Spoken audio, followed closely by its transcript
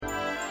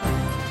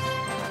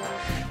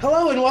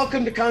Hello and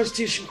welcome to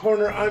Constitution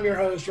Corner. I'm your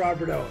host,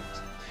 Robert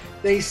Owens.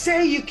 They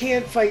say you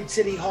can't fight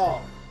City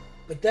Hall,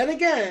 but then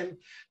again,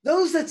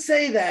 those that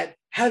say that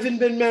haven't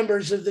been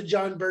members of the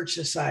John Birch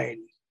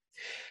Society.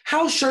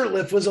 Hal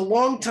Shurtleff was a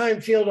longtime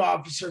field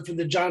officer for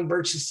the John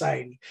Birch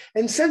Society,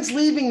 and since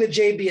leaving the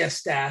JBS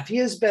staff, he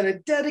has been a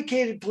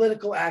dedicated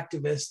political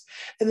activist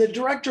and the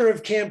director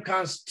of Camp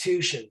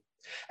Constitution.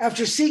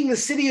 After seeing the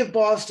city of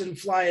Boston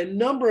fly a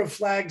number of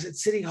flags at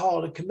City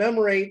Hall to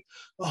commemorate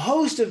a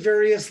host of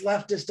various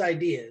leftist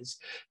ideas,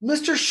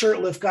 Mr.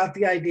 Shurtleff got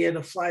the idea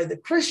to fly the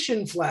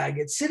Christian flag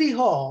at City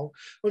Hall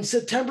on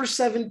September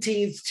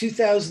 17,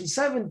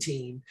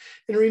 2017,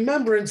 in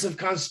remembrance of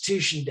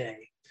Constitution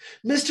Day.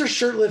 Mr.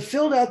 Shurtleff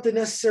filled out the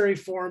necessary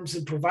forms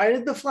and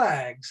provided the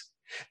flags,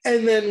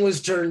 and then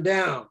was turned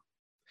down.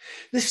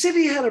 The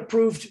city had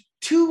approved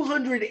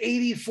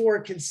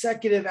 284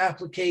 consecutive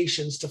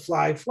applications to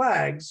fly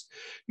flags,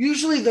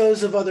 usually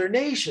those of other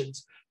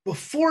nations,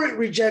 before it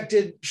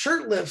rejected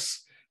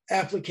Shurtleff's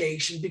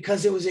application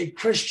because it was a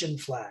Christian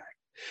flag.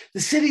 The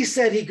city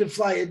said he could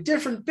fly a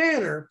different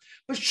banner,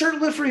 but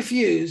Shurtleff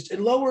refused,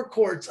 and lower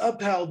courts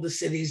upheld the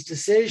city's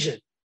decision.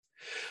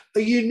 A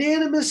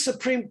unanimous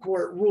Supreme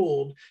Court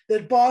ruled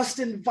that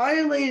Boston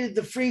violated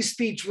the free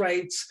speech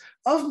rights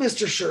of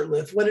Mr.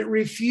 Shurtleff when it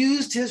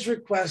refused his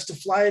request to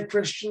fly a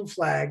Christian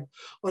flag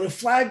on a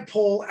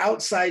flagpole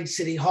outside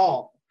City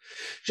Hall.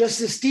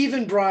 Justice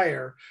Stephen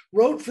Breyer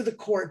wrote for the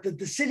court that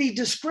the city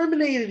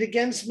discriminated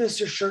against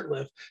Mr.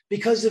 Shurtleff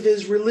because of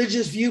his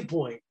religious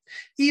viewpoint,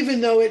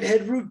 even though it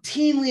had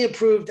routinely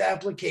approved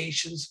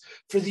applications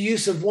for the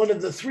use of one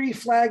of the three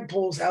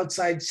flagpoles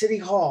outside City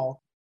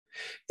Hall.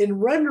 In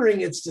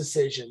rendering its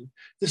decision,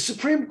 the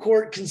Supreme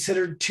Court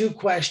considered two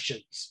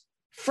questions.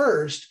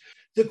 First,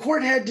 the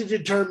court had to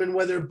determine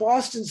whether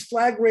Boston's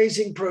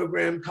flag-raising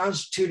program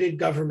constituted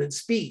government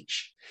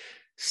speech.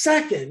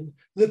 Second,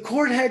 the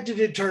court had to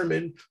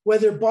determine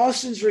whether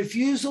Boston's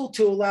refusal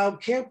to allow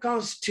Camp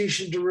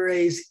Constitution to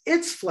raise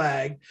its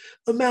flag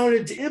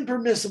amounted to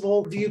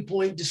impermissible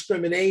viewpoint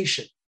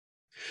discrimination.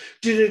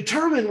 To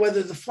determine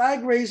whether the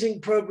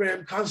flag-raising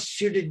program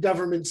constituted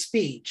government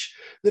speech,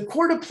 the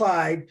court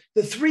applied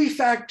the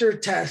three-factor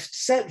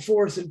test set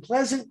forth in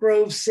Pleasant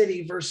Grove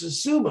City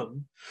versus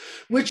Sumim,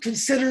 which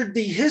considered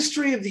the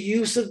history of the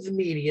use of the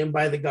medium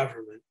by the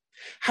government,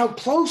 how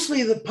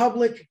closely the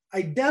public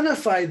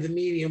identified the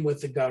medium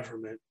with the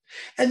government,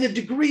 and the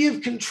degree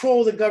of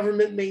control the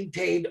government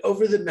maintained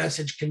over the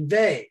message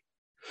conveyed.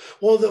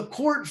 While the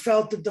court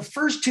felt that the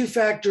first two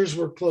factors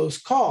were close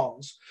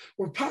calls,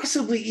 or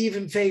possibly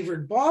even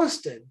favored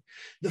Boston,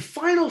 the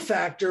final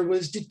factor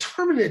was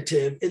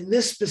determinative in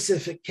this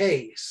specific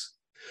case.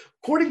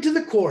 According to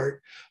the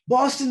court,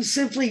 Boston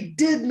simply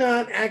did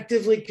not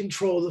actively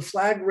control the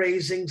flag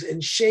raisings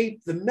and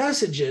shape the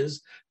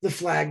messages the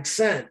flag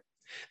sent.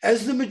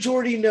 As the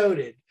majority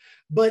noted,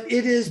 but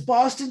it is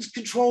Boston's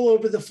control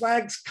over the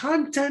flag's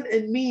content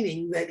and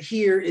meaning that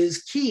here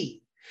is key.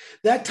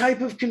 That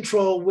type of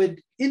control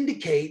would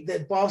indicate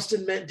that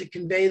Boston meant to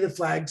convey the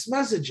flag's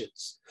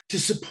messages. To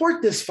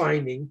support this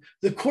finding,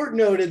 the court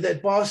noted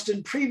that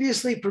Boston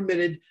previously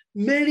permitted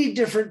many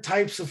different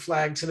types of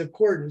flags in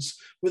accordance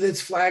with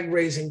its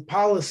flag-raising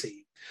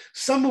policy,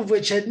 some of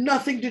which had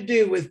nothing to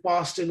do with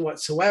Boston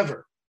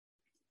whatsoever.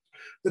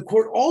 The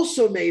court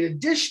also made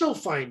additional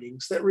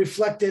findings that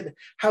reflected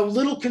how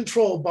little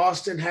control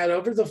Boston had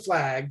over the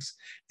flags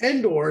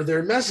and/or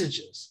their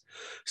messages.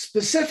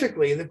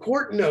 Specifically, the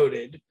court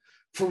noted,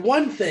 for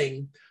one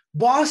thing,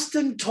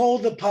 Boston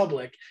told the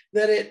public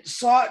that it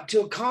sought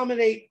to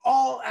accommodate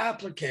all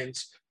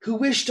applicants who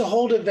wished to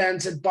hold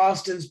events at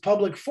Boston's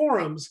public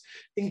forums,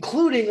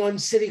 including on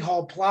City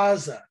Hall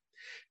Plaza.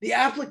 The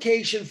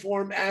application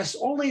form asked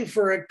only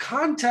for a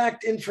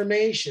contact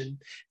information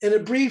and a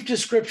brief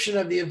description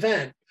of the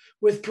event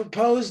with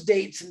proposed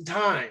dates and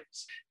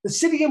times. The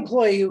city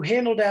employee who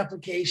handled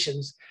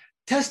applications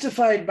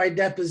testified by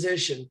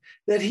deposition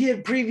that he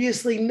had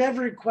previously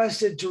never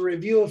requested to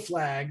review a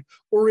flag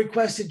or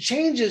requested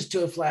changes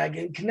to a flag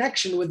in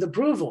connection with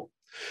approval,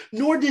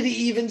 nor did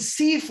he even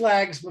see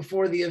flags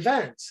before the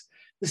events.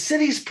 The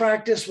city's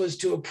practice was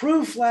to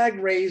approve flag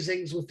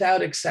raisings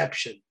without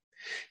exception.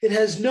 It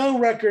has no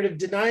record of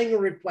denying a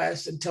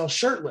request until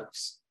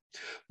Shurtleff's.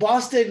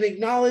 Boston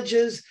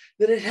acknowledges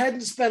that it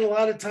hadn't spent a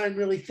lot of time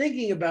really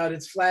thinking about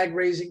its flag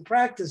raising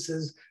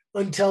practices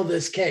until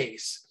this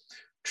case.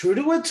 True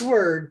to its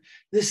word,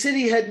 the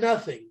city had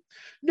nothing,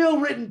 no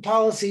written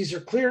policies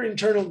or clear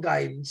internal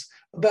guidance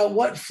about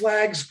what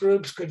flags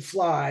groups could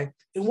fly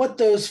and what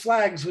those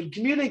flags would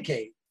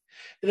communicate.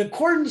 In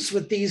accordance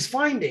with these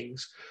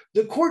findings,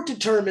 the court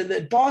determined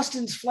that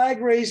Boston's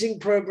flag-raising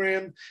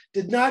program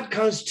did not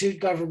constitute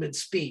government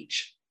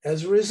speech.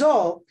 As a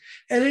result,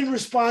 and in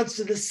response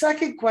to the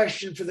second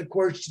question for the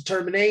court's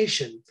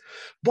determination,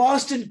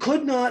 Boston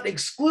could not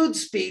exclude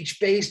speech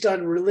based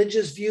on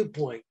religious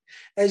viewpoint,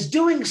 as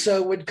doing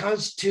so would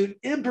constitute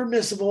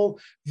impermissible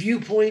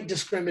viewpoint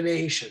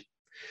discrimination.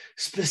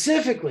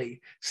 Specifically,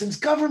 since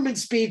government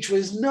speech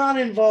was not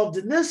involved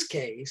in this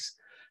case,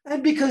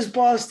 And because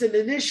Boston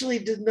initially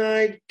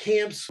denied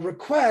Camp's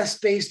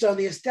request based on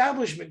the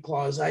Establishment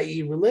Clause,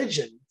 i.e.,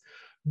 religion,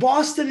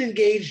 Boston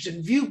engaged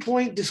in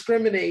viewpoint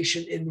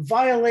discrimination in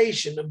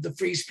violation of the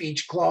Free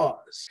Speech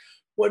Clause.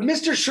 What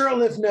Mr.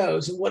 Shurtleff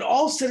knows, and what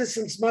all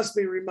citizens must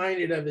be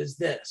reminded of, is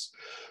this: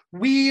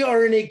 we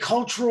are in a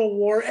cultural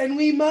war and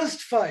we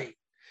must fight.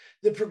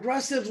 The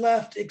progressive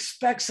left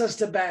expects us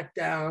to back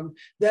down.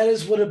 That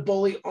is what a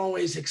bully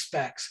always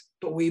expects.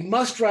 But we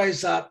must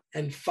rise up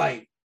and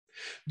fight.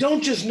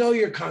 Don't just know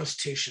your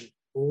Constitution,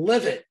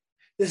 live it.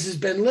 This has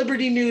been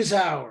Liberty News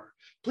Hour.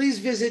 Please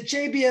visit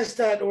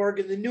jbs.org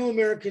and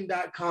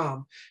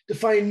thenewamerican.com to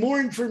find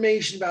more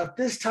information about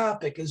this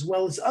topic as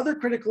well as other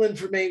critical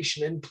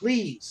information. And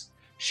please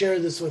share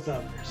this with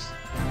others.